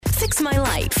Fix My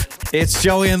Life. It's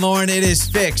Joey and Lauren. It is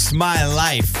Fix My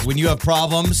Life. When you have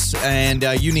problems and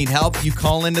you need help, you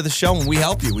call into the show and we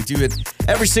help you. We do it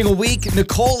every single week.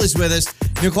 Nicole is with us.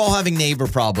 Nicole having neighbor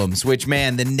problems, which,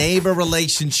 man, the neighbor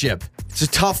relationship, it's a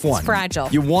tough one. It's fragile.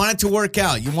 You want it to work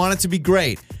out. You want it to be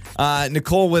great.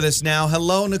 Nicole with us now.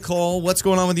 Hello, Nicole. What's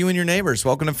going on with you and your neighbors?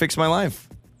 Welcome to Fix My Life.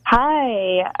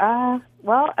 Hi.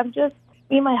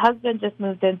 Me and my husband just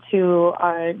moved into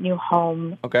our new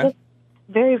home. Okay. Just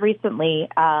very recently.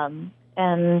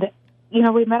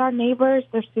 We met our neighbors.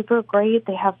 They're super great.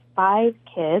 They have 5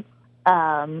 kids.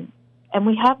 And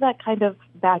we have that kind of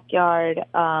backyard,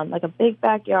 like a big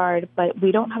backyard, but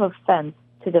we don't have a fence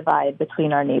to divide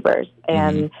between our neighbors.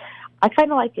 And I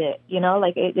kind of like it,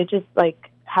 it just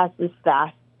has this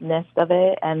vastness of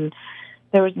it. And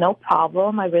there was no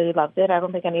problem. I really loved it. I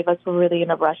don't think any of us were really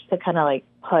in a rush to kind of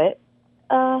put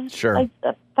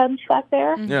a fence back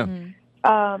there.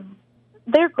 Yeah.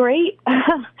 They're great.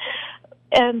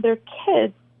 And their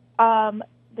kids,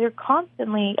 they're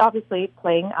constantly, obviously,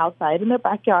 playing outside in their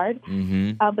backyard,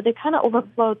 but they kind of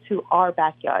overflow to our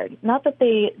backyard. Not that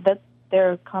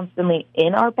they're constantly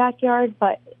in our backyard,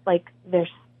 but their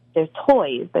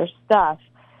toys, their stuff,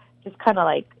 just kind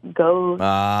of goes.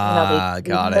 Got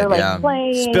they're it.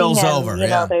 Playing, spills and, over.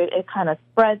 It kind of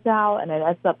spreads out, and it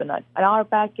ends up in our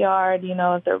backyard.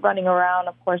 If they're running around,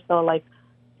 of course they'll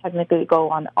technically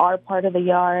go on our part of the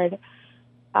yard.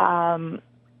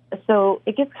 So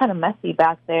it gets kind of messy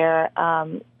back there.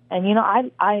 And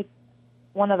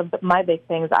one of my big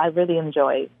things, I really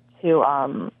enjoy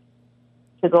to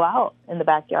go out in the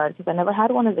backyard because I never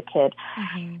had one as a kid.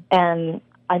 And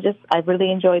I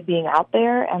really enjoy being out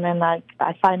there, and then I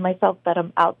find myself that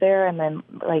I'm out there and then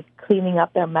cleaning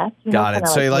up their mess. Got it.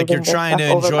 So you're trying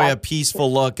to enjoy a peaceful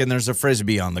kitchen. look, and there's a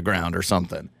Frisbee on the ground or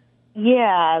something.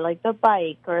 Yeah, the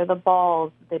bike or the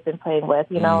balls they've been playing with,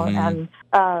 and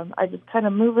I just kind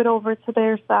of move it over to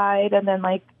their side, and then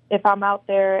if I'm out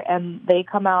there and they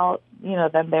come out,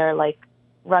 then they're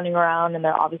running around, and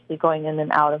they're obviously going in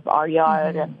and out of our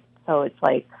yard, and so it's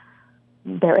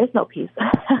there is no peace.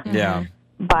 Yeah.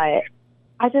 But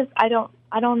I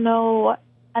don't know.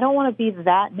 I don't want to be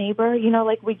that neighbor.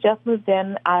 We just moved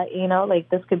in.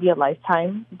 This could be a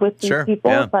lifetime with these people.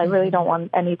 Yeah. So I really don't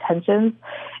want any tensions.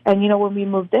 And when we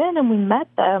moved in and we met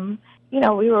them, we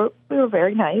were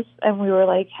very nice, and we were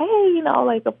hey,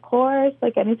 of course,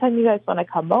 anytime you guys want to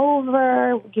come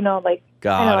over,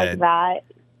 Got it. that.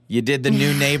 You did the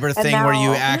new neighbor thing where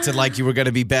you acted like you were going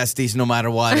to be besties no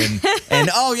matter what, and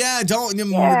oh yeah,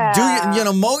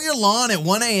 mow your lawn at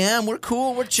 1 a.m. We're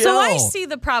cool, we're chill. So I see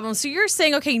the problem. So you're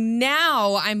saying, okay,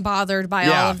 now I'm bothered by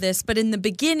all of this, but in the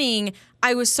beginning,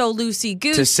 I was so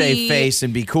loosey-goosey. To save face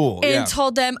and be cool. And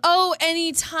told them,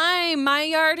 anytime, my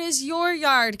yard is your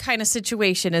yard kind of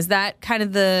situation. Is that kind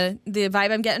of the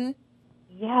vibe I'm getting?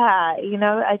 Yeah,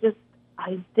 I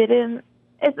didn't.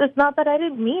 It's not that I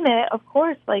didn't mean it, of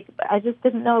course. I just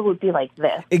didn't know it would be like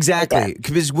this. Exactly.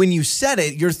 Because when you said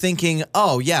it, you're thinking,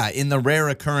 oh, yeah, in the rare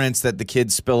occurrence that the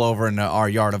kids spill over into our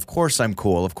yard, of course I'm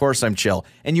cool. Of course I'm chill.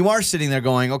 And you are sitting there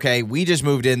going, okay, we just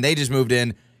moved in. They just moved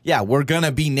in. Yeah, we're going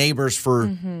to be neighbors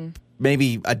for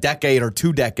maybe a decade or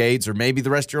 2 decades or maybe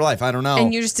the rest of your life. I don't know.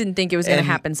 And you just didn't think it was going to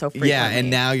happen so frequently. Yeah, and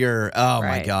now you're,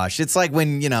 my gosh. It's like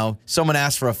when, someone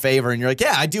asks for a favor and you're like,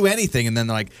 yeah, I do anything. And then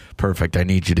they're like, perfect, I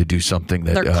need you to do something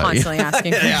that... They're constantly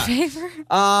asking for a favor.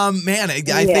 Man, I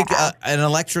think an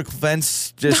electric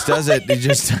fence just does it. It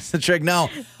just does the trick. No.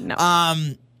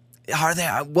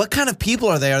 What kind of people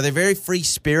are they? Are they very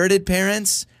free-spirited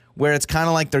parents where it's kind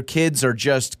of like their kids are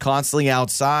just constantly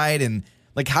outside and...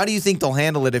 how do you think they'll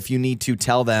handle it if you need to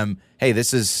tell them, hey,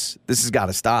 this has got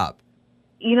to stop?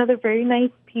 They're very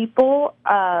nice people,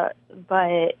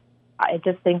 but I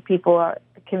just think people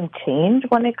can change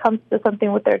when it comes to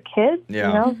something with their kids.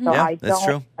 Yeah. So that's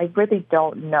true. I really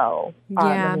don't know.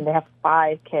 Yeah. They have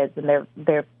 5 kids, and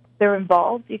they're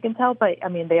involved. You can tell, but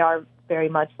they are very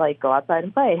much go outside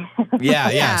and play. Yeah.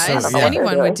 As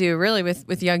anyone would do, really,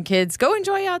 with young kids. Go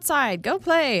enjoy outside. Go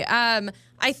play.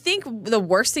 I think the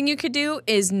worst thing you could do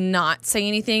is not say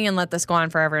anything and let this go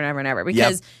on forever and ever and ever.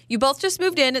 Because you both just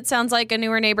moved in. It sounds like a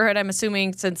newer neighborhood, I'm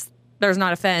assuming, since there's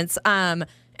not a fence. And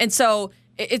so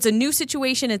it's a new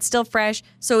situation. It's still fresh.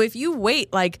 So if you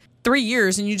wait 3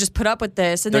 years and you just put up with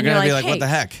this, and they're then you're going to be hey, what the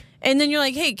heck? And then you're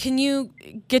like, hey, can you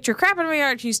get your crap out of my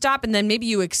yard? Can you stop? And then maybe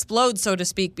you explode, so to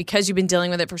speak, because you've been dealing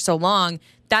with it for so long.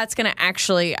 that's going to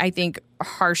actually, I think,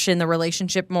 harshen the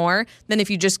relationship more than if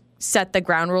you just set the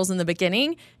ground rules in the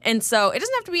beginning. And so it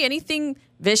doesn't have to be anything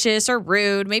vicious or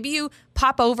rude. Maybe you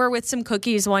pop over with some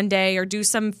cookies one day or do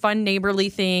some fun neighborly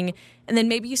thing. And then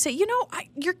maybe you say,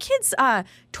 your kids'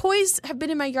 toys have been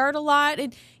in my yard a lot.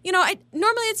 And,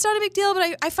 normally it's not a big deal,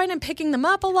 but I find I'm picking them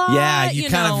up a lot. Yeah, you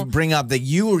kind of bring up that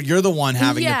you're the one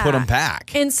having to put them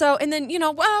back. And so, and then,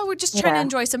 we're just trying to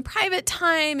enjoy some private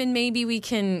time and maybe we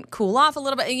can cool off a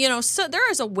little bit. So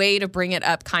there is a way to bring it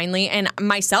up kindly. And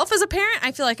myself as a parent,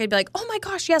 I feel like I'd be like, oh my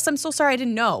gosh, yes, I'm so sorry, I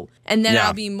didn't know. And then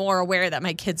I'll be more aware that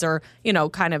my kids are,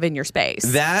 kind of in your space.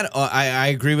 That, I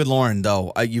agree with Lauren,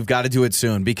 though. You've got to do it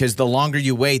soon because the longer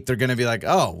you wait, they're going to be like,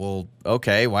 oh, well,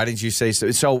 okay, why didn't you say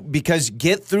so? So, because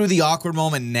get through the awkward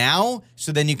moment now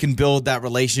so then you can build that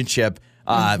relationship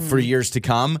for years to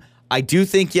come. I do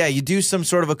think, you do some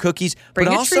sort of a cookies. Bring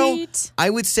but a also, treat. I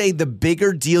would say the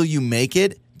bigger deal you make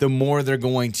it, the more they're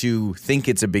going to think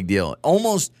it's a big deal.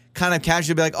 Almost kind of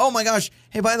casually be like, oh my gosh,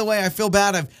 hey, by the way, I feel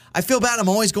bad. I'm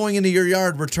always going into your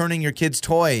yard returning your kids'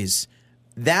 toys.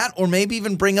 That, or maybe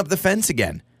even bring up the fence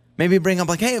again. Maybe bring up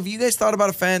like, hey, have you guys thought about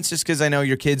a fence? Just because I know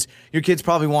your kids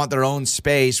probably want their own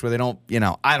space where they don't,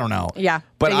 I don't know. Yeah.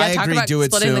 But I talk agree, about do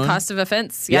it splitting soon. the cost of a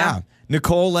fence. Yeah.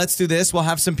 Nicole, let's do this. We'll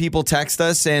have some people text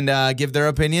us and give their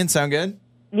opinion. Sound good?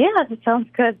 Yeah, that sounds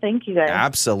good. Thank you, guys.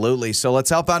 Absolutely. So let's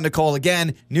help out Nicole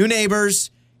again. New neighbors.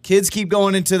 Kids keep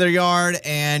going into their yard,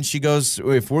 and she goes,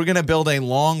 if we're going to build a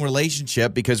long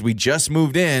relationship because we just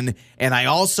moved in, and I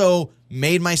also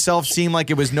made myself seem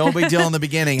like it was no big deal in the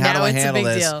beginning, how do I handle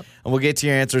this? Deal. And we'll get to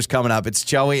your answers coming up. It's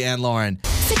Joey and Lauren.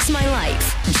 Fix My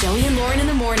Life. Joey and Lauren in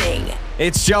the morning.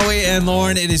 It's Joey and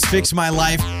Lauren. It is Fix My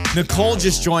Life. Nicole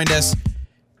just joined us.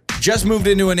 Just moved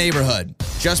into a neighborhood.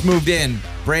 Just moved in.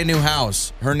 Brand new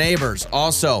house. Her neighbors,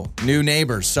 also new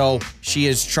neighbors. So she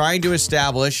is trying to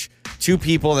establish two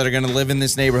people that are going to live in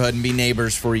this neighborhood and be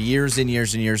neighbors for years and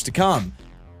years and years to come.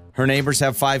 Her neighbors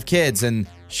have 5 kids, and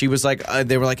she was like,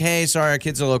 they were like, hey, sorry, our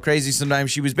kids are a little crazy sometimes.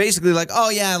 She was basically like, oh,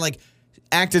 yeah, like,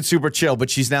 acted super chill, but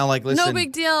she's now like, listen. No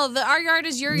big deal. Our yard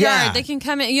is your Yeah. yard. They can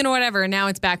come in, whatever. And now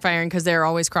it's backfiring because they're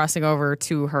always crossing over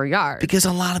to her yard. Because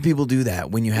a lot of people do that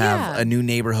when you have a new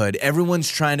neighborhood. Everyone's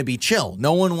trying to be chill.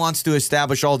 No one wants to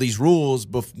establish all these rules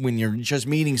when you're just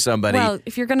meeting somebody. Well,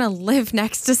 if you're going to live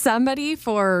next to somebody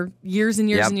for years and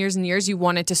years and years and years, you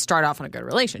want it to start off on a good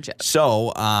relationship.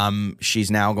 So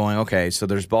she's now going, okay, so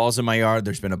there's balls in my yard.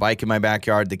 There's been a bike in my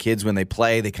backyard. The kids, when they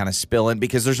play, they kind of spill in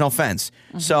because there's no fence.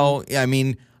 Mm-hmm. So, I mean,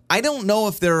 I don't know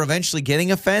if they're eventually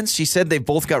getting a fence. She said they've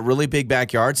both got really big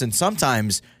backyards, and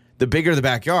sometimes the bigger the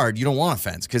backyard, you don't want a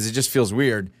fence because it just feels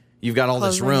weird. You've got all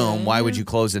this room. Why would you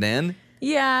close it in?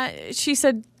 Yeah, she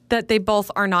said that they both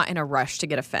are not in a rush to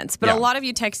get a fence. But a lot of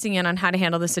you texting in on how to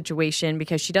handle the situation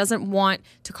because she doesn't want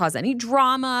to cause any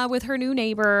drama with her new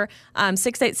neighbor.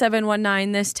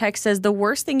 68719, this text says, the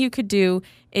worst thing you could do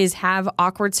is have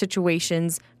awkward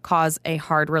situations cause a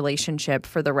hard relationship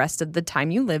for the rest of the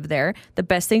time you live there. The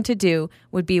best thing to do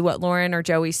would be what Lauren or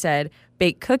Joey said,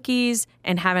 bake cookies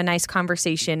and have a nice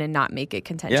conversation and not make it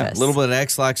contentious. Yeah, a little bit of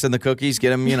X-Lax in the cookies, get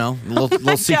them, a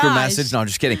little secret message. No, I'm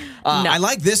just kidding. I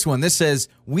like this one. This says,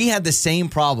 we had the same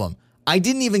problem. I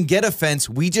didn't even get a fence.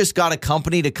 We just got a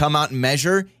company to come out and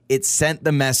measure. It sent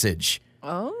the message.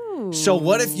 Oh. So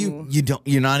what if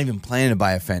you're not even planning to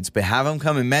buy a fence, but have them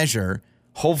come and measure.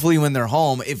 Hopefully when they're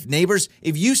home, if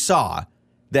you saw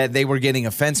that they were getting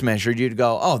a fence measured, you'd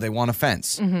go, oh, they want a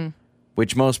fence. Mm-hmm.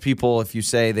 Which most people, if you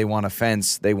say they want a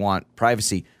fence, they want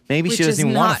privacy. Maybe she doesn't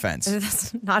even want a fence.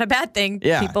 That's not a bad thing.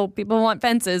 Yeah. People want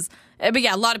fences. But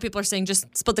yeah, a lot of people are saying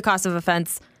just split the cost of a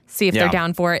fence, see if they're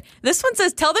down for it. This one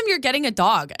says, tell them you're getting a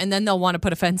dog, and then they'll want to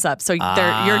put a fence up so your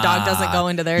dog doesn't go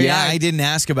into their yard. Yeah, I didn't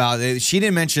ask about it. She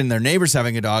didn't mention their neighbors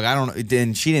having a dog. I don't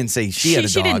know. She didn't say she had a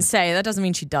dog. She didn't say. That doesn't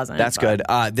mean she doesn't. That's good.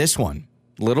 This one,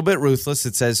 a little bit ruthless.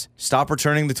 It says, stop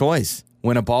returning the toys.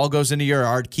 When a ball goes into your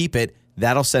yard, keep it.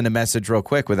 That'll send a message real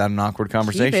quick without an awkward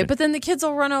conversation. Keep it, but then the kids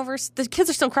will run over. The kids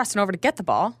are still crossing over to get the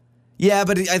ball. Yeah,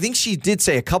 but I think she did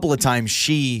say a couple of times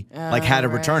she had to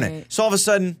return it. So all of a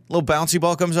sudden, a little bouncy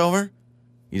ball comes over.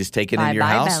 You just take it into your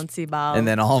house. Bouncy ball. And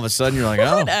then all of a sudden you're like,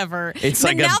 oh. Whatever. It's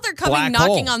like now a they're coming black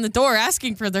knocking hole. on the door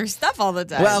asking for their stuff all the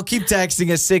time. Well, keep texting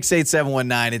us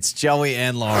 68719. It's Joey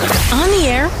and Lauren. On the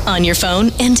air, on your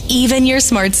phone, and even your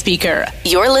smart speaker.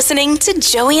 You're listening to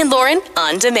Joey and Lauren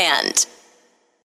On Demand.